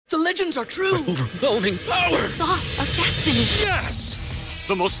The legends are true. Overwhelming power! Sauce of destiny. Yes!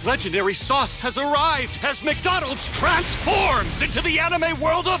 The most legendary sauce has arrived as McDonald's transforms into the anime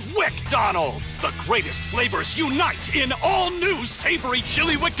world of WickDonald's. The greatest flavors unite in all new savory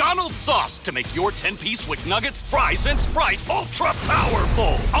chili McDonald's sauce to make your 10-piece Wick Nuggets, fries, and Sprite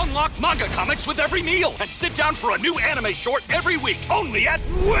ultra-powerful. Unlock manga comics with every meal and sit down for a new anime short every week only at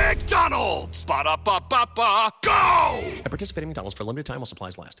WickDonald's. Ba-da-ba-ba-ba, go! At participating McDonald's for a limited time while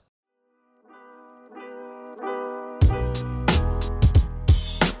supplies last.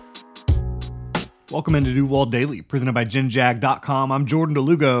 Welcome into Duval Daily, presented by GenJag.com. I'm Jordan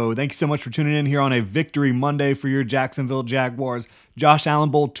DeLugo. Thank you so much for tuning in here on a Victory Monday for your Jacksonville Jaguars. Josh Allen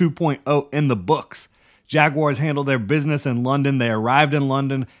Bowl 2.0 in the books. Jaguars handled their business in London. They arrived in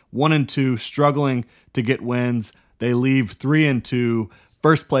London 1-2, struggling to get wins. They leave 3-2,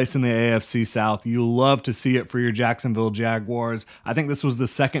 first place in the AFC South. You love to see it for your Jacksonville Jaguars. I think this was the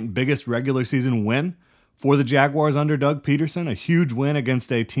second biggest regular season win for the Jaguars under Doug Peterson, a huge win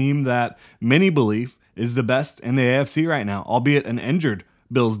against a team that many believe is the best in the AFC right now, albeit an injured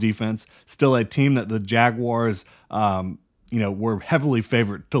Bills defense, still a team that the Jaguars, were heavily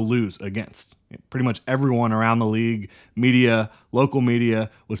favored to lose against. Pretty much everyone around the league, media, local media,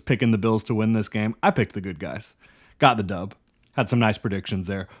 was picking the Bills to win this game. I picked the good guys, got the dub. Had some nice predictions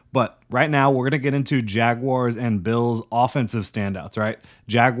there. But right now, we're going to get into Jaguars and Bills offensive standouts, right?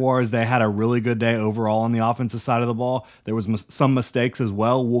 Jaguars, they had a really good day overall on the offensive side of the ball. There was some mistakes as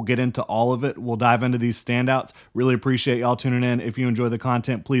well. We'll get into all of it. We'll dive into these standouts. Really appreciate y'all tuning in. If you enjoy the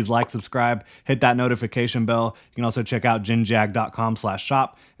content, please like, subscribe, hit that notification bell. You can also check out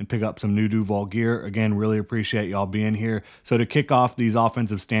genjag.com/shop and pick up some new Duval gear. Again, really appreciate y'all being here. So to kick off these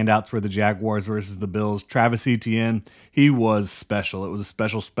offensive standouts for the Jaguars versus the Bills, Travis Etienne, he was special. It was a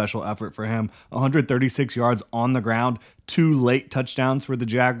special effort for him. 136 yards on the ground, 2 late touchdowns for the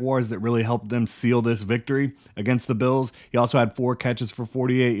Jaguars that really helped them seal this victory against the Bills. He also had 4 catches for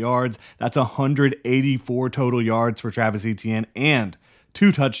 48 yards. That's 184 total yards for Travis Etienne and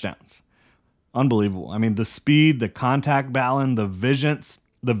 2 touchdowns. Unbelievable. I mean, the speed, the contact balance, the vision,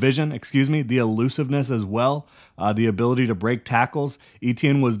 the elusiveness as well, the ability to break tackles.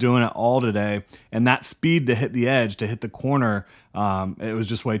 Etienne was doing it all today, and that speed to hit the edge, to hit the corner, it was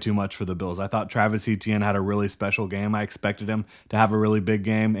just way too much for the Bills. I thought Travis Etienne had a really special game. I expected him to have a really big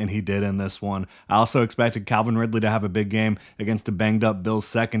game, and he did in this one. I also expected Calvin Ridley to have a big game against a banged-up Bills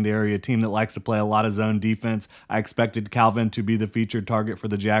secondary, a team that likes to play a lot of zone defense. I expected Calvin to be the featured target for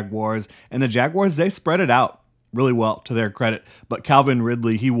the Jaguars, and the Jaguars, they spread it out really well, to their credit. But Calvin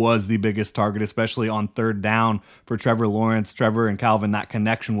Ridley, he was the biggest target, especially on third down for Trevor Lawrence. Trevor and Calvin, that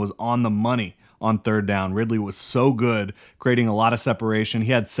connection was on the money on third down. Ridley was so good, creating a lot of separation.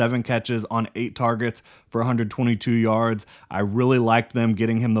 He had 7 catches on 8 targets for 122 yards. I really liked them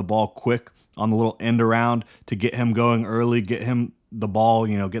getting him the ball quick on the little end around to get him going early, get him the ball,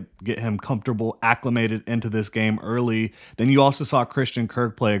 get him comfortable, acclimated into this game early. Then you also saw Christian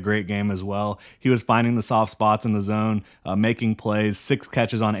Kirk play a great game as well. He was finding the soft spots in the zone, making plays, 6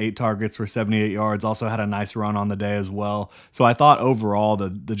 catches on 8 targets for 78 yards, also had a nice run on the day as well. So I thought overall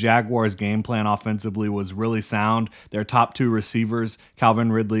the Jaguars' game plan offensively was really sound. Their top 2 receivers,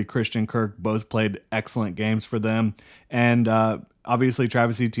 Calvin Ridley, Christian Kirk, both played excellent games for them. And obviously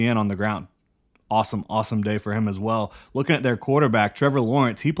Travis Etienne on the ground. Awesome day for him as well. Looking at their quarterback, Trevor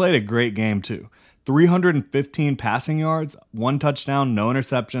Lawrence, he played a great game too. 315 passing yards, 1 touchdown, no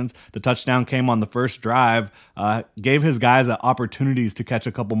interceptions. The touchdown came on the first drive, gave his guys opportunities to catch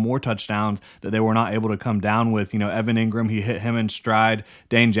a couple more touchdowns that they were not able to come down with. Evan Ingram, he hit him in stride.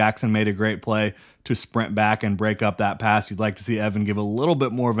 Dane Jackson made a great play to sprint back and break up that pass. You'd like to see Evan give a little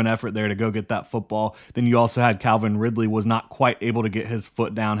bit more of an effort there to go get that football. Then you also had Calvin Ridley was not quite able to get his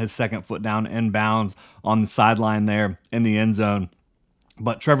foot down, his second foot down inbounds on the sideline there in the end zone.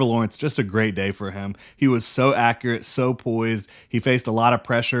 But Trevor Lawrence, just a great day for him. He was so accurate, so poised. He faced a lot of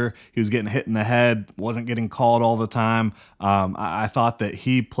pressure. He was getting hit in the head, wasn't getting called all the time. I thought that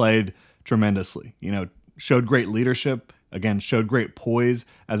he played tremendously. Showed great leadership. Again, showed great poise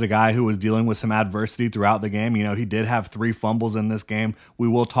as a guy who was dealing with some adversity throughout the game. He did have 3 fumbles in this game. We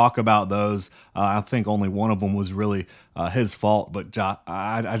will talk about those. I think only one of them was really his fault, but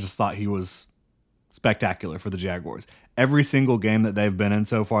I just thought he was spectacular for the Jaguars. Every single game that they've been in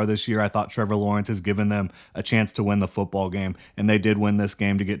so far this year, I thought Trevor Lawrence has given them a chance to win the football game, and they did win this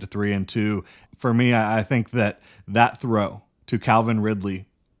game to get to 3-2. For me, I think that throw to Calvin Ridley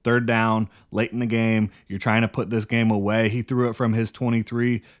third down, late in the game. You're trying to put this game away. He threw it from his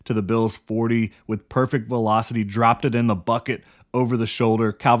 23 to the Bills' 40 with perfect velocity, dropped it in the bucket over the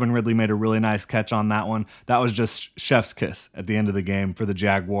shoulder. Calvin Ridley made a really nice catch on that one. That was just chef's kiss at the end of the game for the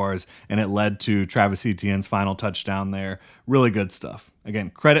Jaguars, and it led to Travis Etienne's final touchdown there. Really good stuff. Again,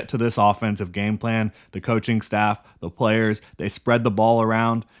 credit to this offensive game plan, the coaching staff, the players. They spread the ball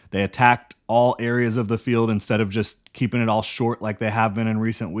around. They attacked all areas of the field instead of just keeping it all short like they have been in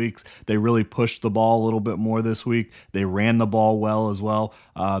recent weeks. They really pushed the ball a little bit more this week. They ran the ball well as well.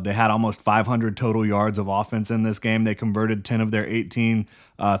 They had almost 500 total yards of offense in this game. They converted 10 of their 18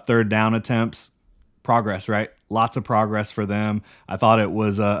 third down attempts. Progress, right? Lots of progress for them. I thought it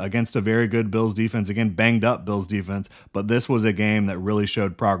was against a very good Bills defense. Again, banged up Bills defense, but this was a game that really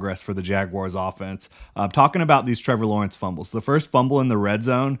showed progress for the Jaguars offense. Talking about these Trevor Lawrence fumbles. The first fumble in the red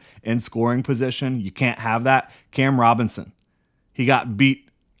zone in scoring position, you can't have that. Cam Robinson, he got beat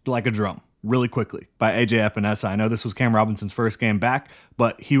like a drum really quickly by A.J. Epinesa. I know this was Cam Robinson's first game back,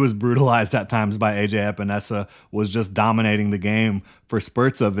 but he was brutalized at times by A.J. Epinesa, was just dominating the game for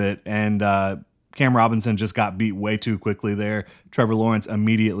spurts of it, and Cam Robinson just got beat way too quickly there. Trevor Lawrence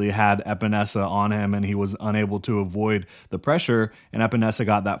immediately had Epinesa on him, and he was unable to avoid the pressure, and Epinesa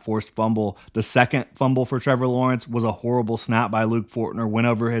got that forced fumble. The second fumble for Trevor Lawrence was a horrible snap by Luke Fortner, went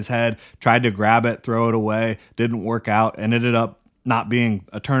over his head, tried to grab it, throw it away, didn't work out, and ended up not being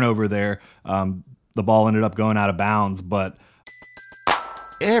a turnover there. The ball ended up going out of bounds, but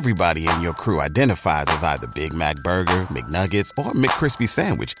everybody in your crew identifies as either Big Mac Burger, McNuggets, or McCrispy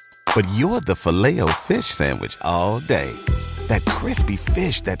Sandwich. But you're the Filet-O-Fish Sandwich all day. That crispy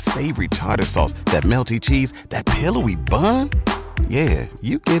fish, that savory tartar sauce, that melty cheese, that pillowy bun. Yeah,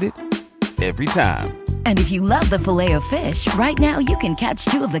 you get it. Every time. And if you love the Filet-O-Fish, right now you can catch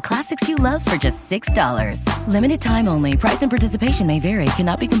two of the classics you love for just $6. Limited time only. Price and participation may vary.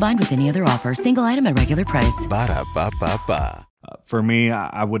 Cannot be combined with any other offer. Single item at regular price. Ba-da-ba-ba-ba. For me,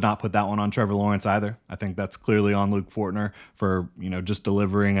 I would not put that one on Trevor Lawrence either. I think that's clearly on Luke Fortner for, just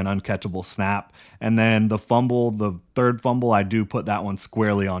delivering an uncatchable snap. And then the fumble, the third fumble, I do put that one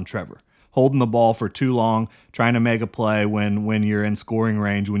squarely on Trevor. Holding the ball for too long, trying to make a play when you're in scoring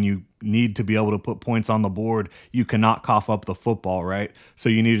range, when you need to be able to put points on the board, you cannot cough up the football, right? So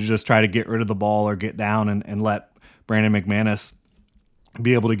you need to just try to get rid of the ball or get down and let Brandon McManus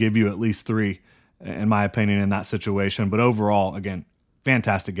be able to give you at least 3, in my opinion, in that situation. But overall, again,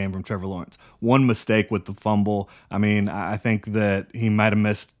 fantastic game from Trevor Lawrence. One mistake with the fumble. I mean, I think that he might have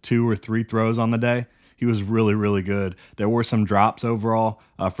missed 2 or 3 throws on the day. He was really, really good. There were some drops overall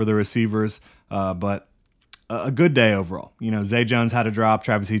for the receivers, but a good day overall. Zay Jones had a drop.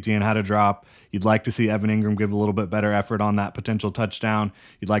 Travis Etienne had a drop. You'd like to see Evan Ingram give a little bit better effort on that potential touchdown.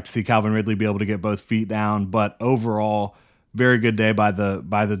 You'd like to see Calvin Ridley be able to get both feet down. But overall, very good day by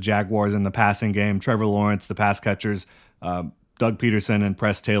the Jaguars in the passing game. Trevor Lawrence, the pass catchers, Doug Peterson and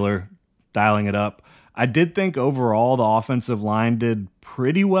Press Taylor dialing it up. I did think overall the offensive line did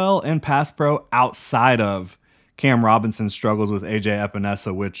pretty well in pass pro outside of Cam Robinson's struggles with A.J.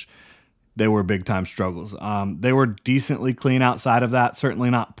 Epinesa, which they were big-time struggles. They were decently clean outside of that, certainly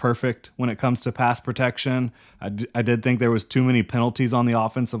not perfect when it comes to pass protection. I did think there was too many penalties on the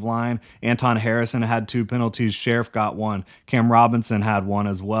offensive line. Anton Harrison had 2 penalties. Sheriff got 1. Cam Robinson had 1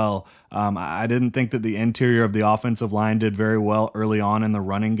 as well. I didn't think that the interior of the offensive line did very well early on in the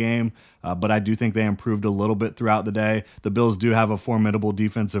running game, but I do think they improved a little bit throughout the day. The Bills do have a formidable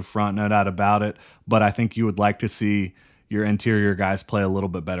defensive front, no doubt about it, but I think you would like to see your interior guys play a little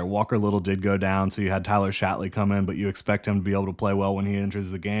bit better. Walker Little did go down, so you had Tyler Shatley come in, but you expect him to be able to play well when he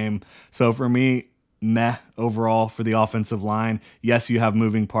enters the game. So for me, meh overall for the offensive line. Yes, you have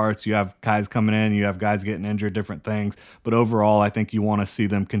moving parts. You have guys coming in. You have guys getting injured, different things. But overall, I think you want to see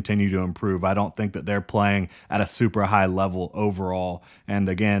them continue to improve. I don't think that they're playing at a super high level overall. And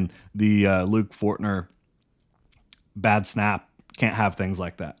again, the Luke Fortner bad snap, can't have things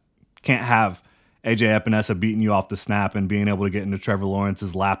like that. Can't have A.J. Epinesa beating you off the snap and being able to get into Trevor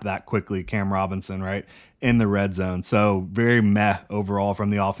Lawrence's lap that quickly, Cam Robinson, right, in the red zone. So very meh overall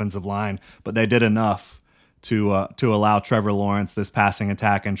from the offensive line, but they did enough to allow Trevor Lawrence, this passing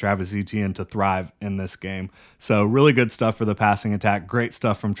attack, and Travis Etienne to thrive in this game. So really good stuff for the passing attack. Great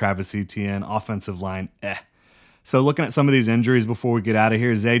stuff from Travis Etienne. Offensive line, So looking at some of these injuries before we get out of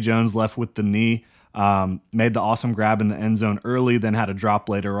here, Zay Jones left with the knee. Made the awesome grab in the end zone early, then had a drop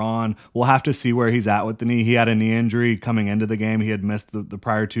later on. We'll have to see where he's at with the knee. He had a knee injury coming into the game. He had missed the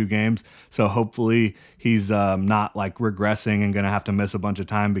prior 2 games. So hopefully he's not like regressing and going to have to miss a bunch of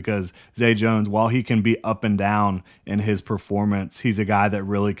time, because Zay Jones, while he can be up and down in his performance, he's a guy that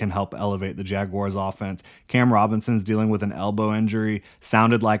really can help elevate the Jaguars offense. Cam Robinson's dealing with an elbow injury.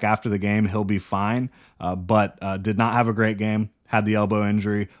 Sounded like after the game he'll be fine, but did not have a great game. Had the elbow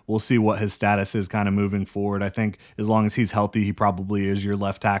injury. We'll see what his status is kind of moving forward. I think as long as he's healthy, he probably is your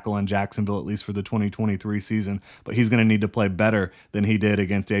left tackle in Jacksonville, at least for the 2023 season. But he's going to need to play better than he did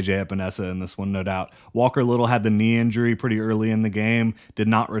against AJ Epinesa in this one, no doubt. Walker Little had the knee injury pretty early in the game, did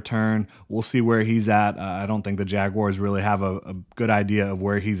not return. We'll see where he's at. I don't think the Jaguars really have a good idea of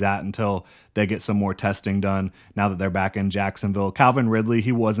where he's at until they get some more testing done now that they're back in Jacksonville. Calvin Ridley,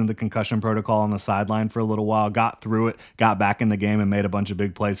 he was in the concussion protocol on the sideline for a little while, got through it, got back in the game and made a bunch of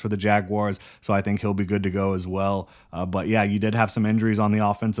big plays for the Jaguars. So I think he'll be good to go as well. But yeah, you did have some injuries on the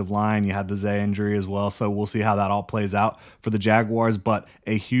offensive line. You had the Zay injury as well. So we'll see how that all plays out for the Jaguars, but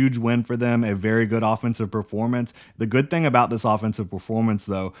a huge win for them, a very good offensive performance. The good thing about this offensive performance,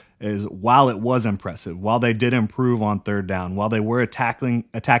 though, is while it was impressive, while they did improve on third down, while they were attacking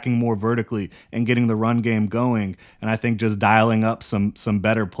more vertically and getting the run game going, and I think just dialing up some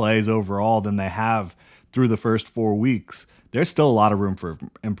better plays overall than they have through the first 4 weeks, there's still a lot of room for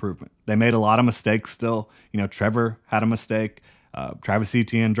improvement. They made a lot of mistakes still. Trevor had a mistake. Travis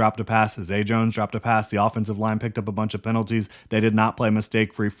Etienne dropped a pass. Zay Jones dropped a pass. The offensive line picked up a bunch of penalties. They did not play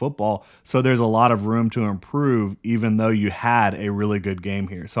mistake-free football. So there's a lot of room to improve, even though you had a really good game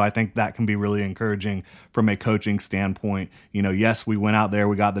here. So I think that can be really encouraging from a coaching standpoint. Yes, we went out there.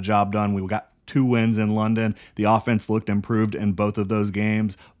 We got the job done. We got 2 wins in London. The offense looked improved in both of those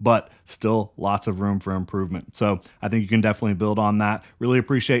games, but still lots of room for improvement. So I think you can definitely build on that. Really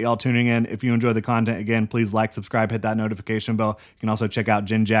appreciate y'all tuning in. If you enjoy the content, again, please like, subscribe, hit that notification bell. You can also check out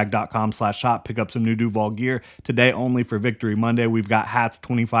genjag.com/shop, pick up some new Duval gear. Today only for Victory Monday, we've got hats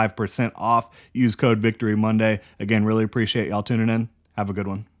 25% off. Use code Victory Monday. Again, really appreciate y'all tuning in. Have a good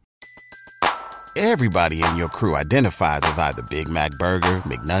one. Everybody in your crew identifies as either Big Mac Burger,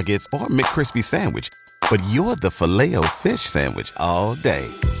 McNuggets, or McCrispy Sandwich. But you're the Filet-O-Fish Sandwich all day.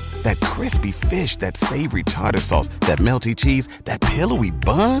 That crispy fish, that savory tartar sauce, that melty cheese, that pillowy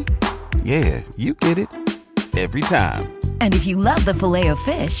bun. Yeah, you get it. Every time. And if you love the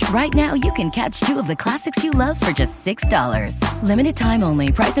Filet-O-Fish, right now you can catch 2 of the classics you love for just $6. Limited time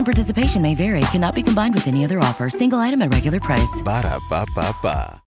only. Price and participation may vary. Cannot be combined with any other offer. Single item at regular price. Ba-da-ba-ba-ba.